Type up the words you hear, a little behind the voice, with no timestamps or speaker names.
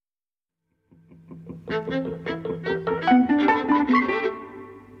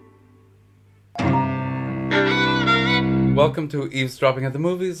Welcome to Eavesdropping at the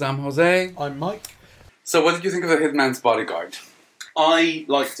Movies. I'm Jose. I'm Mike. So, what did you think of The Hitman's Bodyguard? I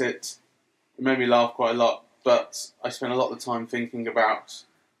liked it. It made me laugh quite a lot, but I spent a lot of the time thinking about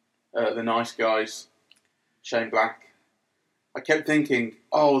The Nice Guys, Shane Black. I kept thinking,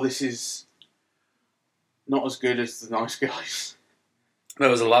 this is not as good as The Nice Guys. That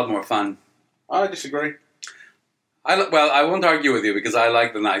was a lot more fun. I disagree. I won't argue with you because I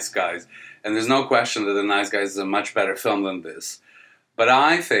like The Nice Guys. And there's no question that The Nice Guys is a much better film than this. But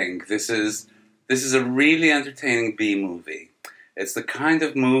I think this is a really entertaining B-movie. It's the kind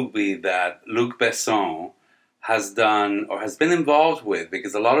of movie that Luc Besson has done or has been involved with,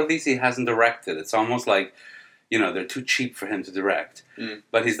 because a lot of these he hasn't directed. It's almost like, they're too cheap for him to direct.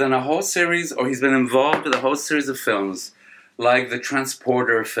 But he's done a whole series, or he's been involved with a whole series of films, like the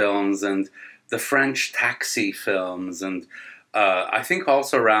Transporter films and the French Taxi films, and I think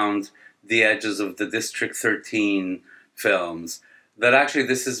also around the edges of the District 13 films, that actually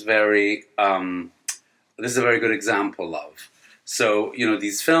this is a very good example of. So,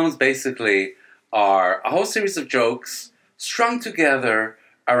 these films basically are a whole series of jokes strung together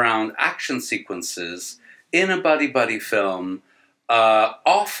around action sequences in a buddy-buddy film,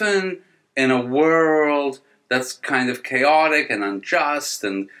 often in a world that's kind of chaotic and unjust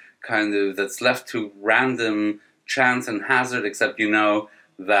and kind of that's left to random chance and hazard, except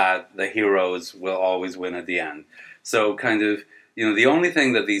that the heroes will always win at the end. So kind of, the only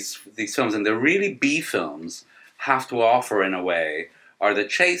thing that these films, and they're really B films, have to offer in a way are the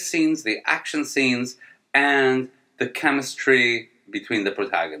chase scenes, the action scenes, and the chemistry between the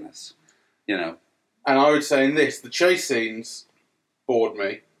protagonists, And I would say in this, the chase scenes bored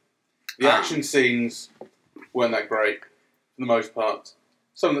me. The action scenes weren't that great, for the most part.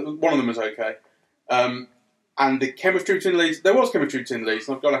 One of them was okay. And the chemistry between the leads, there was chemistry between the leads,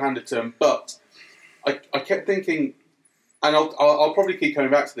 and I've got to hand it to them, but I kept thinking, and I'll probably keep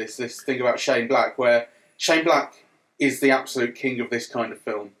coming back to this thing about Shane Black, where Shane Black is the absolute king of this kind of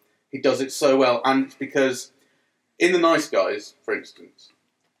film. He does it so well, and it's because in The Nice Guys, for instance,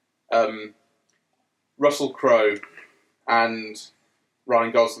 Russell Crowe and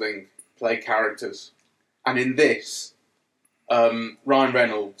Ryan Gosling play characters, and in this, Ryan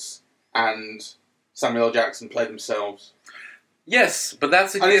Reynolds and Samuel L. Jackson play themselves. Yes, but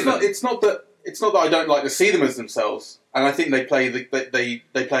that's a given. It's not that I don't like to see them as themselves, and I think they play they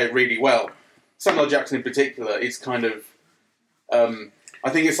play it really well. Samuel L. Jackson in particular is kind of, I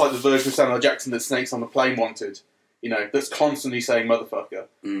think it's like the version of Samuel L. Jackson that Snakes on the Plane wanted, that's constantly saying motherfucker,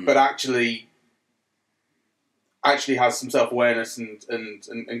 but actually has some self-awareness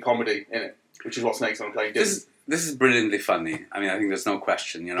and comedy in it, which is what Snakes on a Plane did. This is brilliantly funny. I mean, I think there's no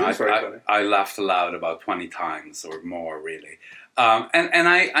question. It's very funny. I laughed aloud about 20 times or more, really. And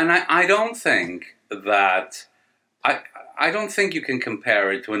I don't think that I don't think you can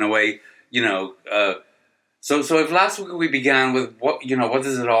compare it to, in a way, So if last week we began with what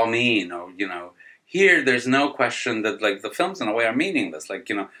does it all mean, or here there's no question that the films in a way are meaningless.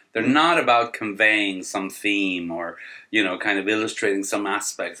 They're not about conveying some theme or kind of illustrating some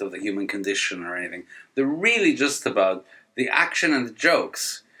aspects of the human condition or anything. They're really just about the action and the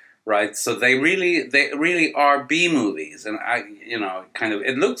jokes, right? So they really are B movies, and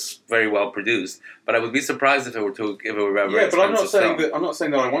it looks very well produced. But I would be surprised if it were very expensive. But I'm not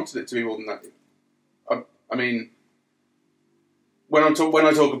saying that I wanted it to be more than that. I mean, when I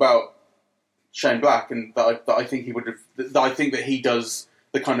talk about Shane Black, and that I think I think that he does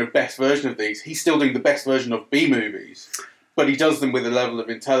the kind of best version of these. He's still doing the best version of B movies, but he does them with a level of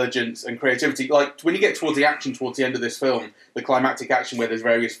intelligence and creativity. Like when you get towards the action, towards the end of this film, the climactic action where there's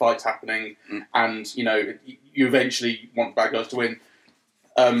various fights happening, and you eventually want bad guys to win.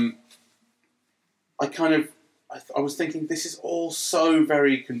 I was thinking, this is all so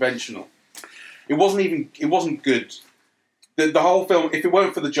very conventional. It wasn't good. The whole film, if it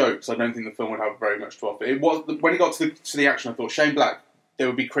weren't for the jokes, I don't think the film would have very much to offer. It was when it got to the action, I thought, Shane Black, there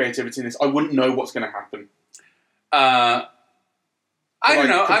would be creativity in this. I wouldn't know what's going to happen. I don't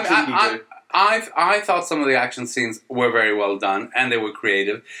know. I thought some of the action scenes were very well done, and they were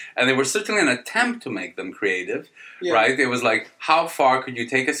creative, and they were certainly an attempt to make them creative, right? It was like, how far could you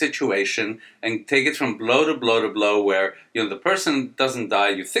take a situation and take it from blow to blow to blow where, the person doesn't die,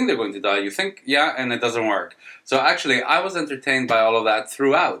 you think they're going to die, you think, and it doesn't work. So actually, I was entertained by all of that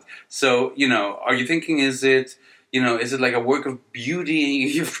throughout. So, are you thinking, is it like a work of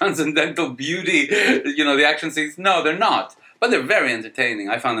beauty, transcendental beauty, the action scenes? No, they're not. But they're very entertaining.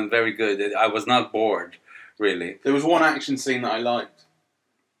 I found them very good. I was not bored, really. There was one action scene that I liked,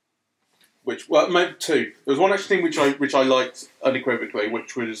 maybe two. There was one action scene which I liked unequivocally,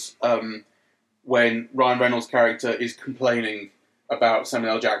 which was when Ryan Reynolds' character is complaining about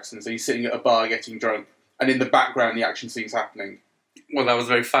Samuel L. Jackson. So he's sitting at a bar getting drunk, and in the background the action scene's happening. Well, that was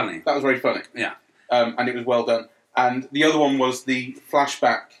very funny. That was very funny. Yeah. And it was well done. And the other one was the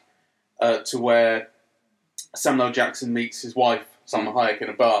flashback to where Samuel L. Jackson meets his wife, Salma Hayek, in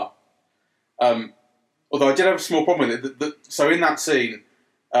a bar. Although I did have a small problem with it. So in that scene,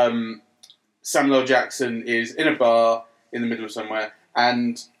 Samuel L. Jackson is in a bar in the middle of somewhere,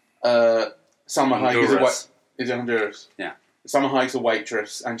 and Salma Hayek is in Honduras. Yeah. Salma Hayek's a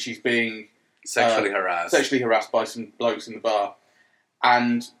waitress, and she's being sexually harassed by some blokes in the bar.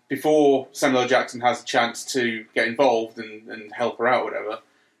 And before Samuel L. Jackson has a chance to get involved and help her out, or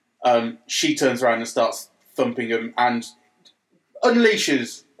whatever, she turns around and starts thumping him and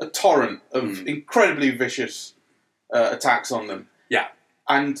unleashes a torrent of incredibly vicious attacks on them. Yeah.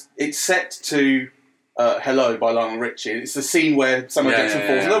 And it's set to Hello by Lionel Richie. It's the scene where Samuel Jackson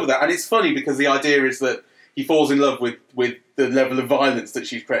falls in love with that. And it's funny because the idea is that he falls in love with the level of violence that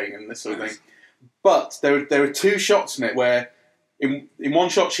she's creating and this sort of thing. But there are two shots in it where in one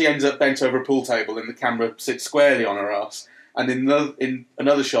shot she ends up bent over a pool table and the camera sits squarely on her ass. And in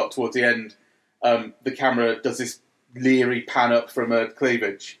another shot towards the end, the camera does this leery pan up from her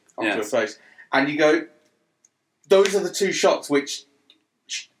cleavage onto her face. And you go, those are the two shots which...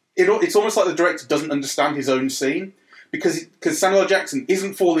 It's almost like the director doesn't understand his own scene because Samuel L. Jackson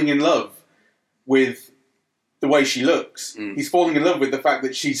isn't falling in love with the way she looks. He's falling in love with the fact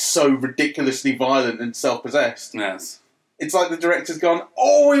that she's so ridiculously violent and self-possessed. Yes. It's like the director's gone,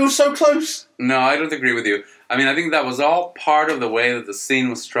 oh, he was so close. No, I don't agree with you. I mean, I think that was all part of the way that the scene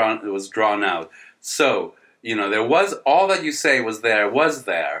was drawn out. So, there was, all that you say was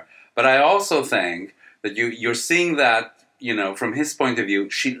there, but I also think that you're seeing that, from his point of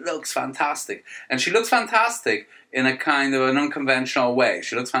view, she looks fantastic. And she looks fantastic in a kind of an unconventional way.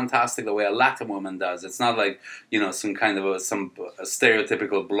 She looks fantastic the way a Latin woman does. It's not like, some kind of a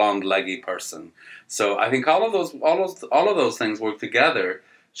stereotypical blonde, leggy person. So I think all of those things work together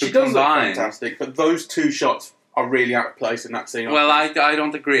to she does combine. Look fantastic, but those two shots are really out of place in that scene. Well, I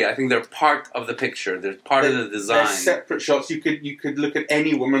don't agree. I think they're part of the picture. They're part of the design. They're separate shots. You could look at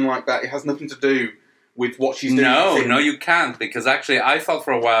any woman like that. It has nothing to do with what she's doing. No, you can't, because actually I thought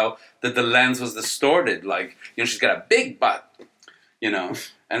for a while that the lens was distorted. Like, she's got a big butt,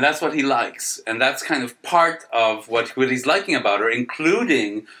 and that's what he likes. And that's kind of part of what he's liking about her,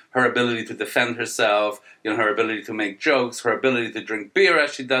 including her ability to defend herself, her ability to make jokes, her ability to drink beer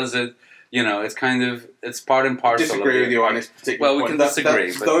as she does it. It's part and parcel. I disagree with you on this particular point. We can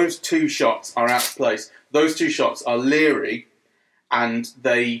disagree. But those two shots are out of place. Those two shots are leery, and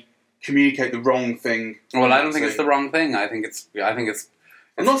they communicate the wrong thing. Well, I don't think it's the wrong thing. I think it's.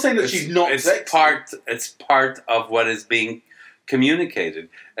 I'm not saying that she's not. It's part of what is being communicated,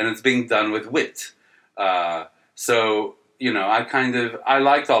 and it's being done with wit. So I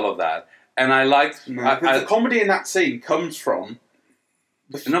liked all of that, and I liked the comedy in that scene comes from.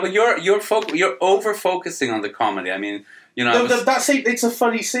 No, but you're over focusing on the comedy. I mean, that scene. It's a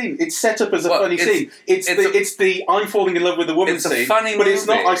funny scene. It's set up as a funny scene. It's the I'm falling in love with a woman it's scene. A funny but movie. It's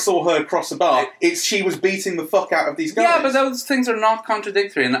not. I saw her cross a bar. It's she was beating the fuck out of these guys. Yeah, but those things are not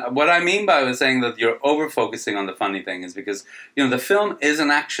contradictory. And what I mean by saying that you're over focusing on the funny thing is because the film is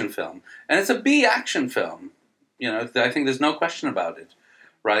an action film, and it's a B action film. I think there's no question about it,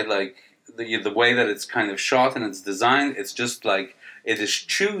 right? Like the way that it's kind of shot and it's designed, it's just like. It is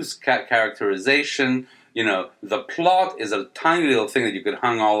choose characterization. The plot is a tiny little thing that you could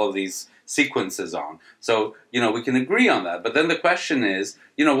hang all of these sequences on. So, we can agree on that. But then the question is,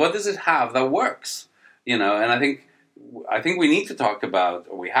 what does it have that works? And I think we need to talk about,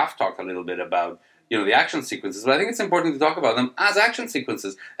 or we have talked a little bit about, the action sequences. But I think it's important to talk about them as action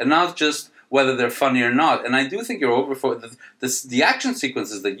sequences and not just whether they're funny or not. And I do think you're the action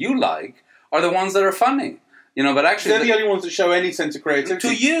sequences that you like are the ones that are funny. But actually... They're the only ones that show any sense of creativity.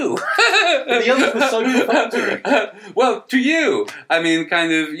 To you! The others were so perfunctory. Well, to you. I mean,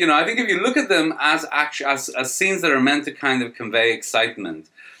 kind of, I think if you look at them as scenes that are meant to kind of convey excitement,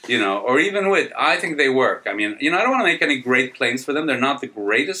 or even wit, I think they work. I mean, I don't want to make any great claims for them. They're not the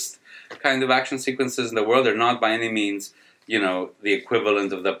greatest kind of action sequences in the world. They're not by any means, the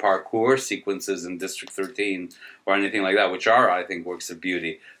equivalent of the parkour sequences in District 13 or anything like that, which are, I think, works of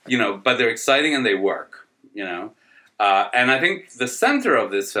beauty. But they're exciting and they work. And I think the center of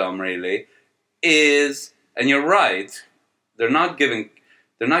this film really is, and you're right, they're not giving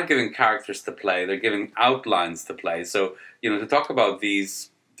characters to play, they're giving outlines to play. So, to talk about these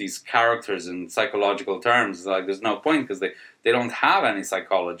characters in psychological terms, like there's no point because they don't have any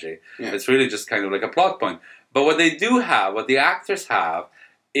psychology. Yeah. It's really just kind of like a plot point. But what they do have, what the actors have,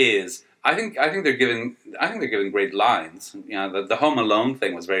 is I think they're giving great lines. You know, the Home Alone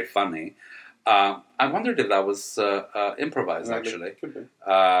thing was very funny. I wondered if that was improvised actually. Could be.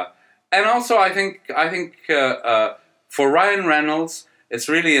 And also, I think for Ryan Reynolds, it's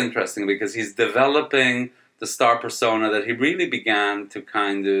really interesting because he's developing the star persona that he really began to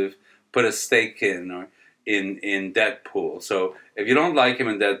kind of put a stake in Deadpool. So if you don't like him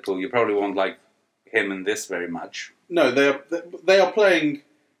in Deadpool, you probably won't like him in this very much. No, they are playing,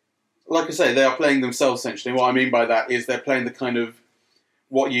 like I say, they are playing themselves essentially. What I mean by that is they're playing the kind of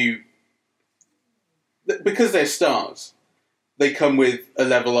because they're stars, they come with a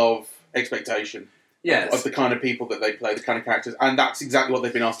level of expectation. Yes. Of the kind of people that they play, the kind of characters, and that's exactly what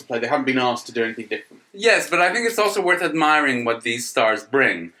they've been asked to play. They haven't been asked to do anything different. Yes, but I think it's also worth admiring what these stars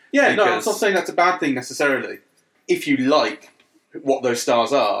bring. Yeah, no, I'm not saying that's a bad thing necessarily. If you like what those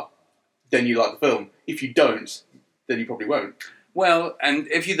stars are, then you like the film. If you don't, then you probably won't. Well, and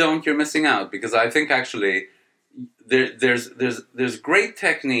if you don't, you're missing out, because I think actually there's great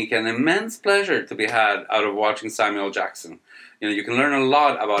technique and immense pleasure to be had out of watching Samuel Jackson. You know, you can learn a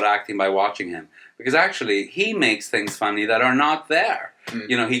lot about acting by watching him, because actually he makes things funny that are not there.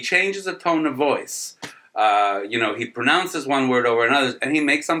 You know, he changes the tone of voice. You know, he pronounces one word over another, and he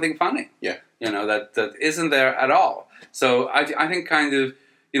makes something funny. Yeah. You know, that isn't there at all. So I think kind of,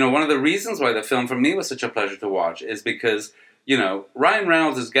 you know, one of the reasons why the film for me was such a pleasure to watch is because, you know, Ryan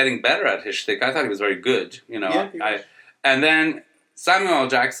Reynolds is getting better at his shtick. I thought he was very good, you know. Yeah, and then Samuel L.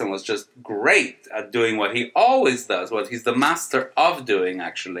 Jackson was just great at doing what he always does, what he's the master of doing,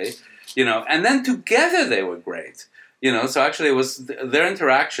 actually. You know, and then together they were great. You know, so actually it was their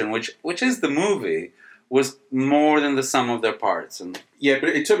interaction, which is the movie, was more than the sum of their parts. And yeah, but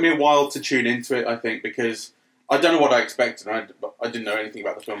it took me a while to tune into it, I think, because I don't know what I expected. I didn't know anything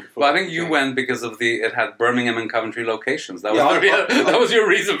about the film before. Well, I think you went because of it had Birmingham and Coventry locations. That was that was your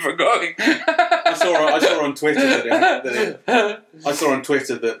reason for going. I saw on Twitter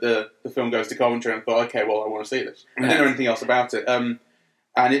that the film goes to Coventry, and I thought, okay, well, I want to see this. I didn't know anything else about it, and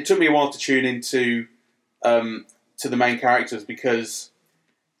it took me a while to tune into to the main characters, because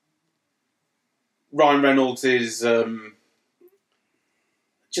Ryan Reynolds is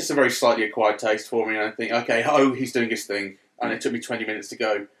just a very slightly acquired taste for me, and I think, okay, he's doing his thing, and it took me 20 minutes to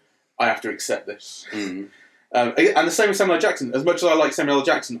go, I have to accept this. And the same with Samuel L. Jackson. As much as I like Samuel L.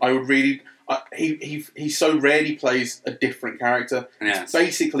 Jackson, I would really... he so rarely plays a different character. Yes. It's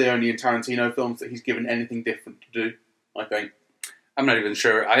basically only in Tarantino films that he's given anything different to do, I think. I'm not even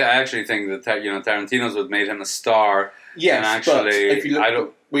sure. I actually think that Tarantino's what made him a star. Yes, and actually, but if you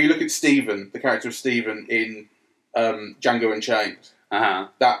look at Steven, the character of Steven in Django Unchained,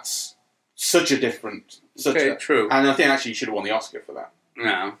 that's such a different... true. And I think actually he should have won the Oscar for that.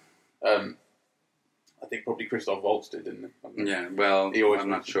 No. I think probably Christoph Waltz did, didn't he? Yeah, well, I'm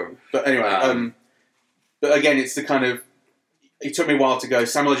not sure. But anyway, but again, it's the kind of... It took me a while to go,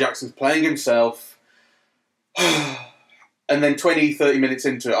 Samuel L. Jackson's playing himself... And then 20, 30 minutes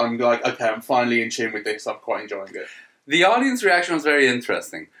into it, I'm like, okay, I'm finally in tune with this. I'm quite enjoying it. The audience reaction was very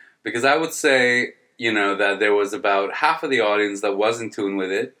interesting, because I would say, you know, that there was about half of the audience that was in tune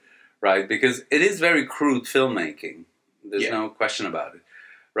with it, right? Because it is very crude filmmaking. There's no question about it,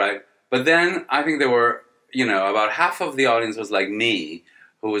 right? But then I think there were, you know, about half of the audience was like me,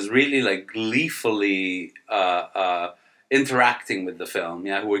 who was really like gleefully interacting with the film,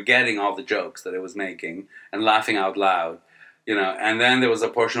 who were getting all the jokes that it was making and laughing out loud. You know, and then there was a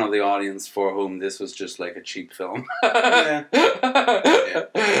portion of the audience for whom this was just like a cheap film. Yeah.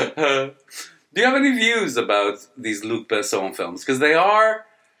 Do you have any views about these Luc Besson films? Because they are,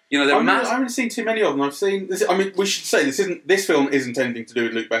 you know, they're I haven't seen too many of them. I've seen this. I mean, we should say this film isn't anything to do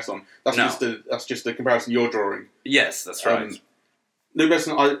with Luc Besson. That's just a comparison you're drawing. Yes, that's right. Luc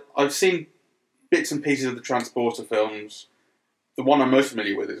Besson, I've seen bits and pieces of the Transporter films. The one I'm most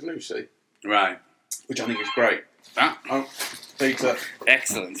familiar with is Lucy. Right. Which I think is great. Oh, Peter.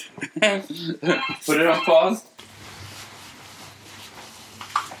 Excellent. Put it on pause.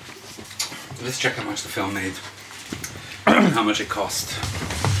 Let's check how much the film made. How much it cost.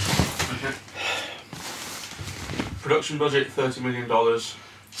 Okay. Production budget, $30 million.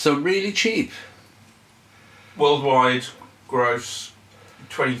 So really cheap. Worldwide gross,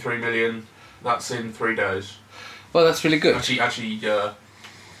 23 million. That's in 3 days. Well, that's really good. Actually,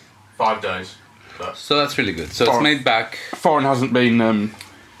 5 days. So that's really good. So it's made back. Foreign hasn't been.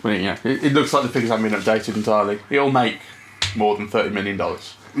 It looks like the figures haven't been updated entirely. It'll make more than $30 million.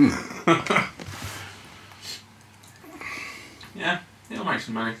 Yeah, it'll make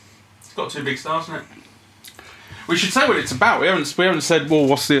some money. It's got 2 big stars, hasn't it? We should say what it's about. We haven't said. Well,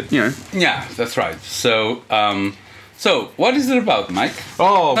 what's the Yeah, that's right. So, so what is it about, Mike?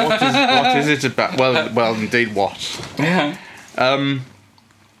 Oh, what is it about? Well, indeed, what? Yeah.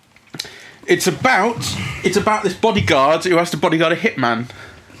 It's about this bodyguard who has to bodyguard a hitman.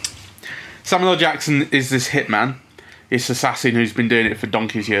 Samuel L. Jackson is this hitman, this assassin who's been doing it for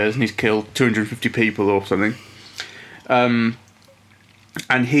donkey's years, and he's killed 250 people or something. And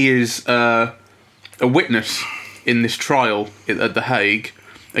he is a witness in this trial at The Hague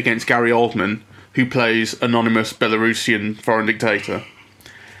against Gary Oldman, who plays anonymous Belarusian foreign dictator,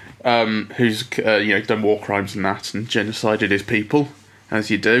 who's done war crimes and that, and genocided his people, as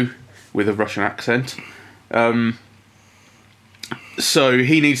you do, with a Russian accent. So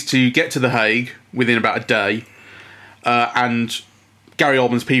he needs to get to The Hague within about a day, and Gary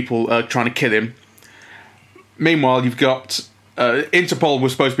Oldman's people are trying to kill him. Meanwhile, you've got Interpol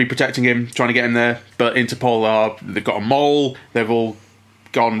was supposed to be protecting him, trying to get him there, but Interpol they've got a mole. They've all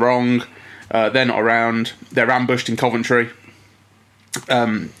gone wrong. They're not around. They're ambushed in Coventry,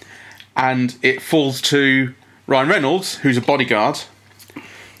 and it falls to Ryan Reynolds, who's a bodyguard,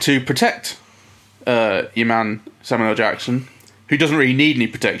 to protect your man Samuel L. Jackson, who doesn't really need any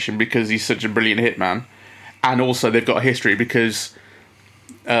protection because he's such a brilliant hitman, and also they've got a history because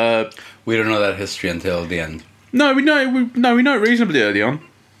we don't know that history until the end. No, we know it reasonably early on.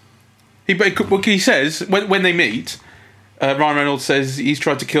 He says when they meet, Ryan Reynolds says he's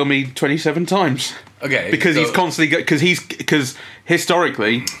tried to kill me 27 times. Okay, because he's constantly because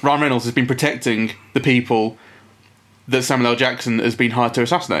historically Ryan Reynolds has been protecting the people that Samuel L. Jackson has been hired to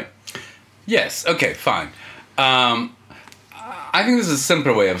assassinate. Yes. Okay. Fine. I think this is a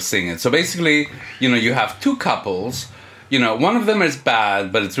simpler way of seeing it. So basically, you have two couples. One of them is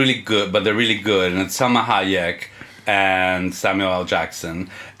bad, but it's really good. But they're really good, and it's Salma Hayek and Samuel L. Jackson.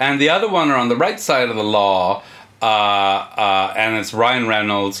 And the other one are on the right side of the law, and it's Ryan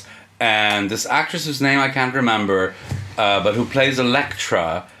Reynolds and this actress whose name I can't remember, but who plays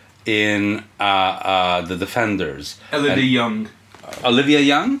Elektra in The Defenders. Elodie Young. Olivia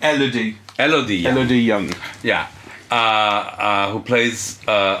Young? Elodie Young. Yeah. Who plays...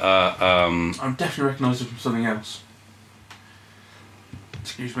 I'm definitely recognise her from something else.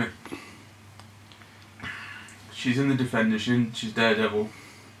 Excuse me. She's in The Defenders. She's Daredevil.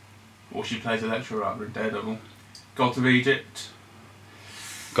 Or she plays Elektra rather in Daredevil. Gods of Egypt.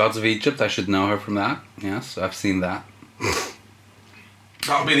 Gods of Egypt, I should know her from that. Yes, I've seen that.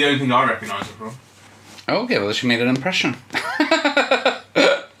 That would be the only thing I recognise her from. Okay, well, she made an impression. Or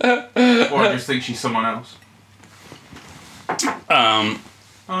I just think she's someone else. Oh,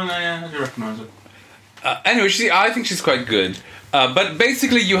 no, yeah, I do recognise her. Anyway, I think she's quite good. But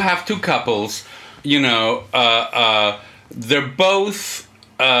basically, you have two couples. They're both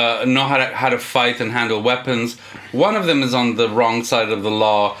know how to fight and handle weapons. One of them is on the wrong side of the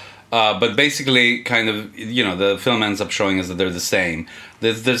law, but basically, kind of, the film ends up showing us that they're the same.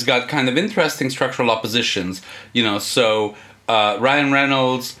 There's got kind of interesting structural oppositions. So Ryan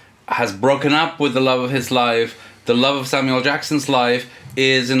Reynolds has broken up with the love of his life. The love of Samuel Jackson's life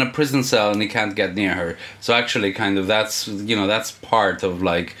is in a prison cell and he can't get near her. So actually, kind of, that's part of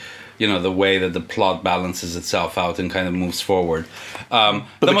the way that the plot balances itself out and kind of moves forward. But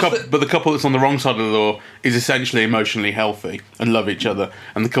the couple that's on the wrong side of the law is essentially emotionally healthy and love each other,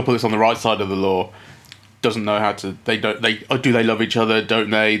 and the couple that's on the right side of the law doesn't know how to. Do they love each other? Don't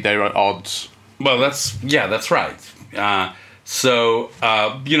they? They're at odds. Well, that's right. But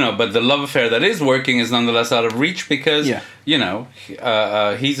the love affair that is working is nonetheless out of reach because they're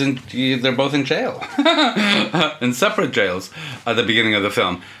both in jail, in separate jails at the beginning of the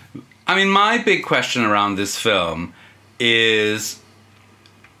film. I mean, my big question around this film is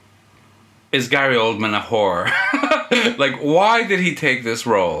Gary Oldman a whore? Why did he take this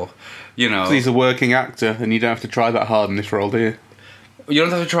role? Because he's a working actor, and you don't have to try that hard in this role, do you? You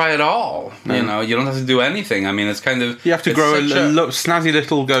don't have to try at all. No. You don't have to do anything. I mean, it's kind of... You have to grow a snazzy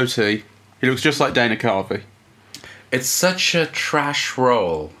little goatee. He looks just like Dana Carvey. It's such a trash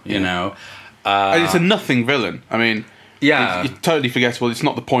role, and it's a nothing villain. I mean... Yeah. It's totally forgettable. It's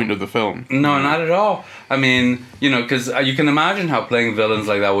not the point of the film. No, not at all. I mean, because you can imagine how playing villains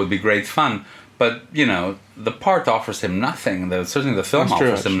like that would be great fun. But, the part offers him nothing. Certainly the film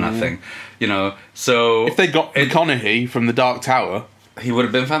offers him nothing. Yeah. So... If they got McConaughey from The Dark Tower... He would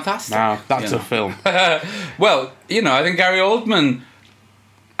have been fantastic. Now, that's a film. Well, I think Gary Oldman,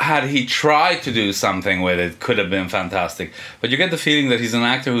 had he tried to do something with it, could have been fantastic. But you get the feeling that he's an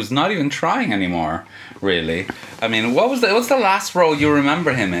actor who's not even trying anymore, really. I mean, what's the last role you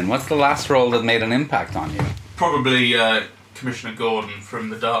remember him in? What's the last role that made an impact on you? Probably Commissioner Gordon from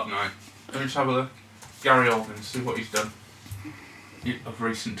The Dark Knight. Let me just have a look. Gary Oldman, see what he's done of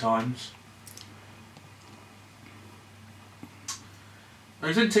recent times. He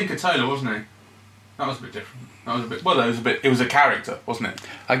was in Tinker Tailor, wasn't he? That was a bit different. It was a character, wasn't it?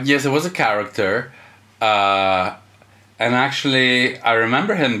 Yes, it was a character. And actually, I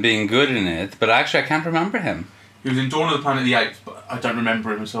remember him being good in it, but actually I can't remember him. He was in Dawn of the Planet of the Apes, but I don't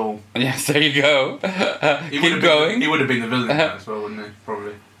remember him at all. Yes, there you go. Keep going. He would have been the villain in that as well, wouldn't he?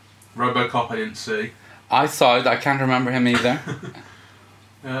 Probably. RoboCop I didn't see. I saw it, I can't remember him either.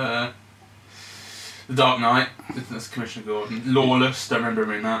 The Dark Knight, that's Commissioner Gordon. Lawless, don't remember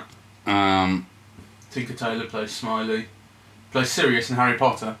him in that. Tinker Tailor plays Smiley. Plays Sirius in Harry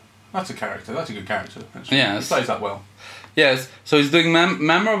Potter. That's a character, that's a good character. Actually. Yes. He plays that well. Yes, so he's doing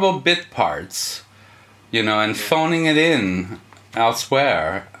memorable bit parts, and phoning it in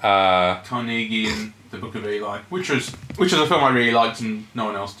elsewhere. Carnegie in The Book of Eli, which was a film I really liked and no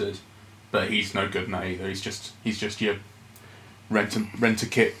one else did. But he's no good in that either. He's just your rent a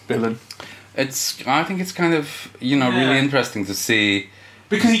kit villain. I think it's kind of really interesting to see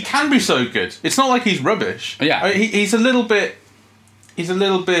because he can be so good. It's not like he's rubbish. Yeah, he's a little bit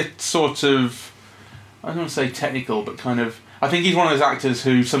sort of, I don't want to say technical, but kind of. I think he's one of those actors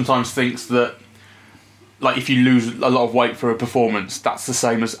who sometimes thinks that, like, if you lose a lot of weight for a performance, that's the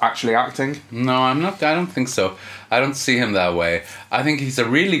same as actually acting. No, I'm not. I don't think so. I don't see him that way. I think he's a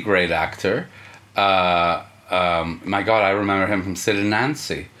really great actor. My God, I remember him from Sid and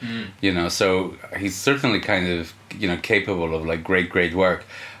Nancy. So he's certainly kind of capable of like great work.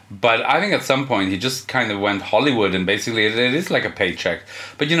 But I think at some point he just kind of went Hollywood, and basically it is like a paycheck.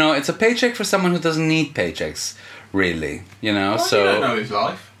 But it's a paycheck for someone who doesn't need paychecks, really. Well, so you don't know his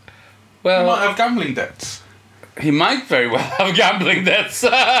life. Well, he might have gambling debts. He might very well have gambling debts.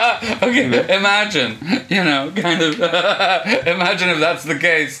 Okay, imagine, kind of. Imagine if that's the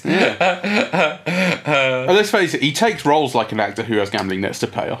case. Yeah. Let's face it, he takes roles like an actor who has gambling debts to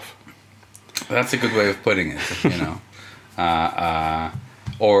pay off. That's a good way of putting it,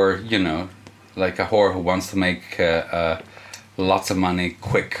 or, like a whore who wants to make lots of money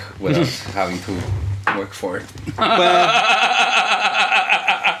quick without having to work for it.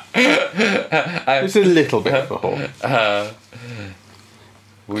 It's a little bit of a whore.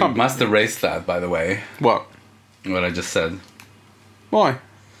 We must erase that, by the way. What? What I just said. Why?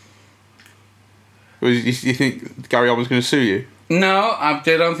 You think Gary Oldman's going to sue you? No, I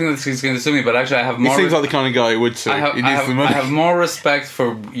don't think that he's going to sue me, but actually I have more... He seems like the kind of guy who would sue. I have more respect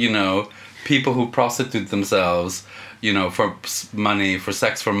for, people who prostitute themselves, for money, for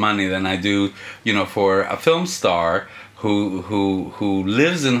sex for money, than I do, for a film star who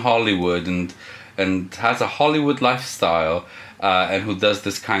lives in Hollywood and has a Hollywood lifestyle, and who does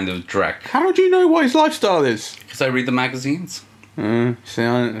this kind of dreck. How do you know what his lifestyle is? Because I read the magazines. See,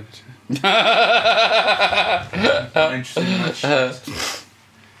 I...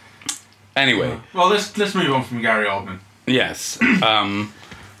 Anyway. Well, let's move on from Gary Oldman. Yes.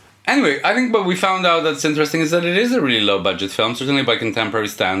 Anyway, I think what we found out that's interesting is that it is a really low-budget film, certainly by contemporary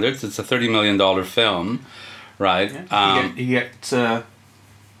standards. It's a $30 million film, right? Yeah.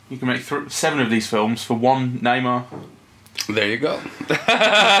 You can make 7 of these films for one Neymar. There you go.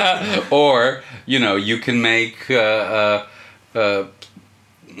 Or, you can make...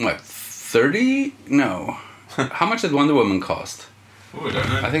 what, 30? No. How much did Wonder Woman cost? Oh, I don't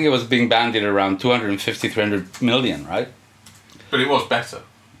know. I think it was being bandied around 250, 300 million, right? But it was better.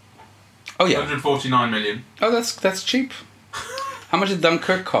 Oh, yeah. 149 million. Oh, that's cheap. How much did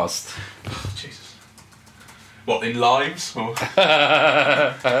Dunkirk cost? Oh, Jesus. What, in lives? Or?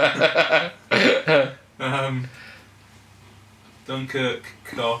 Dunkirk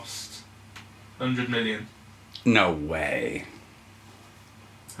cost 100 million. No way.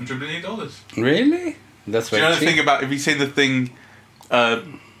 $100 million. Really? That's very cheap. Do you know the thing about, have you seen the thing,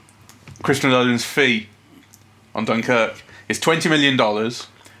 Christopher Nolan's fee on Dunkirk? It's $20 million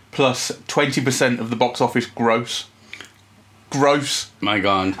plus 20% of the box office gross. Gross. My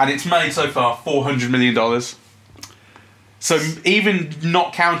God. And it's made so far $400 million. So even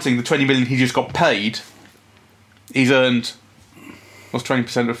not counting the $20 million he just got paid, he's earned, what's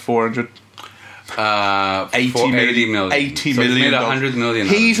 20% of 400? 80 million. $80 so million. He's made $100 million.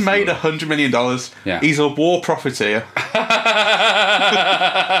 He's made $100 million. Yeah. He's a war profiteer.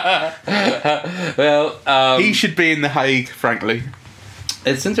 Well, he should be in The Hague, frankly.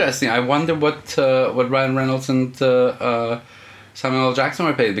 It's interesting. I wonder what Ryan Reynolds and Samuel L. Jackson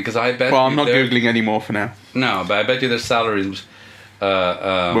were paid, because I bet. Well, I'm not googling anymore for now. No, but I bet you their salaries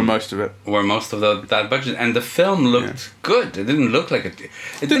were most of it. Were most of that budget, and the film looked good. It didn't look like it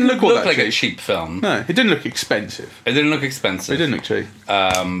didn't look like a cheap film. No, it didn't look expensive. It didn't look expensive. It didn't look cheap.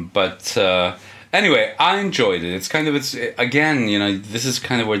 But Anyway, I enjoyed it. It's kind of again, this is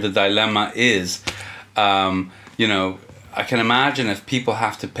kind of where the dilemma is. You know, I can imagine if people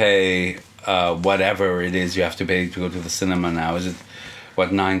have to pay whatever it is you have to pay to go to the cinema now. Is it what,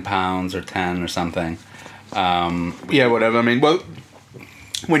 £9 or 10 or something? Yeah, whatever. I mean, well,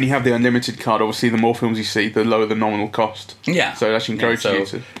 when you have the unlimited card, obviously the more films you see, the lower the nominal cost. Yeah. So it actually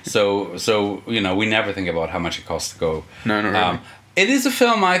encourages you to. So we never think about how much it costs to go. No, not really. It is a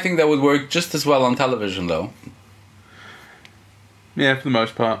film I think that would work just as well on television, though. Yeah, for the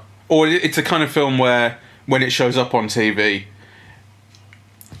most part. Or it's a kind of film where when it shows up on TV,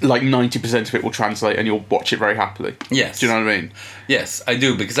 like 90% of it will translate and you'll watch it very happily. Yes. Do you know what I mean? Yes, I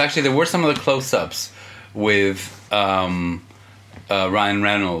do, because actually there were some of the close-ups with Ryan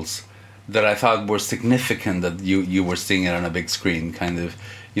Reynolds that I thought were significant, that you were seeing it on a big screen, kind of.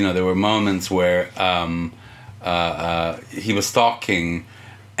 There were moments where he was talking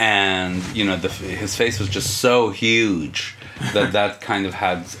and, his face was just so huge that kind of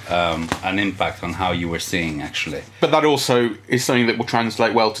had an impact on how you were seeing, actually. But that also is something that will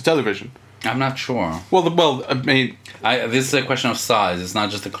translate well to television. I'm not sure. Well, I mean... this is a question of size. It's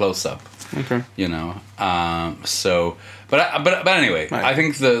not just a close-up. Okay. But anyway, right. I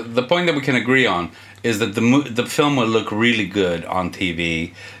think the point that we can agree on is that the film will look really good on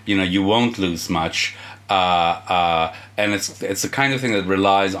TV. You won't lose much. And it's the kind of thing that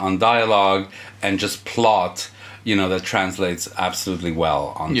relies on dialogue and just plot, that translates absolutely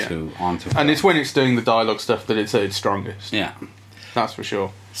well onto film. And it's when it's doing the dialogue stuff that it's at its strongest. Yeah. That's for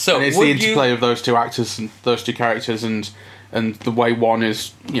sure. So and it's the interplay of those two actors and those two characters and the way one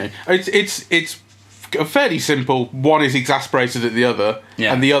is, it's fairly simple. One is exasperated at the other,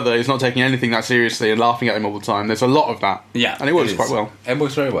 and the other is not taking anything that seriously and laughing at him all the time. There's a lot of that. Yeah. And it works quite well. It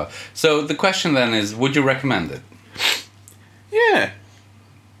works very well. So the question then is, would you recommend it? Yeah.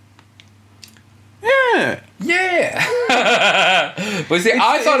 But see,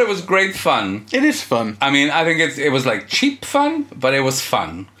 I thought it was great fun. It is fun. I mean, I think it was like cheap fun, but it was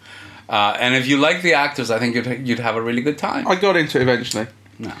fun. And if you like the actors, I think you'd have a really good time. I got into it eventually.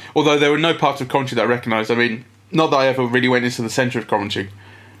 No. Although there were no parts of Coventry that I recognised. I mean, not that I ever really went into the centre of Coventry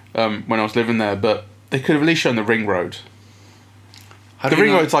when I was living there, but they could have at least shown the Ring Road. The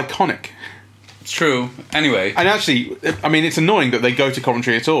Ring Road's iconic. It's true. Anyway. And actually, I mean, it's annoying that they go to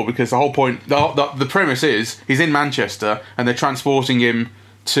Coventry at all, because the whole point, the premise is, he's in Manchester and they're transporting him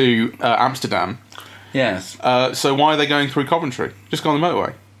to Amsterdam. Yes. So why are they going through Coventry? Just go on the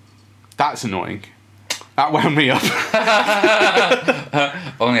motorway. That's annoying. That wound me up.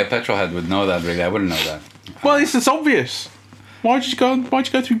 Only a petrolhead would know that, really. I wouldn't know that. Well, it's obvious. Why'd you go through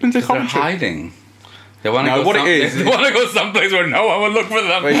Coventry? They're hiding. They want to They want to go someplace where no one would look for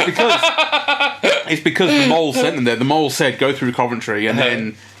them. Well, it's because the mole sent them there. The mole said go through Coventry, and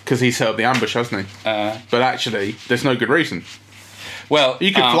then because he set up the ambush, hasn't he? But actually, there's no good reason. Well,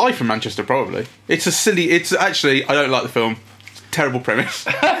 you could fly from Manchester, probably. It's a silly. It's actually, I don't like the film. Terrible premise.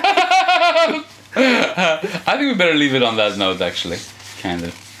 I think we better leave it on that note, actually. Kind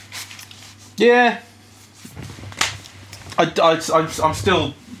of. Yeah. I'm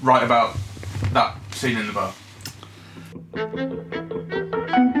still right about that scene in the bar.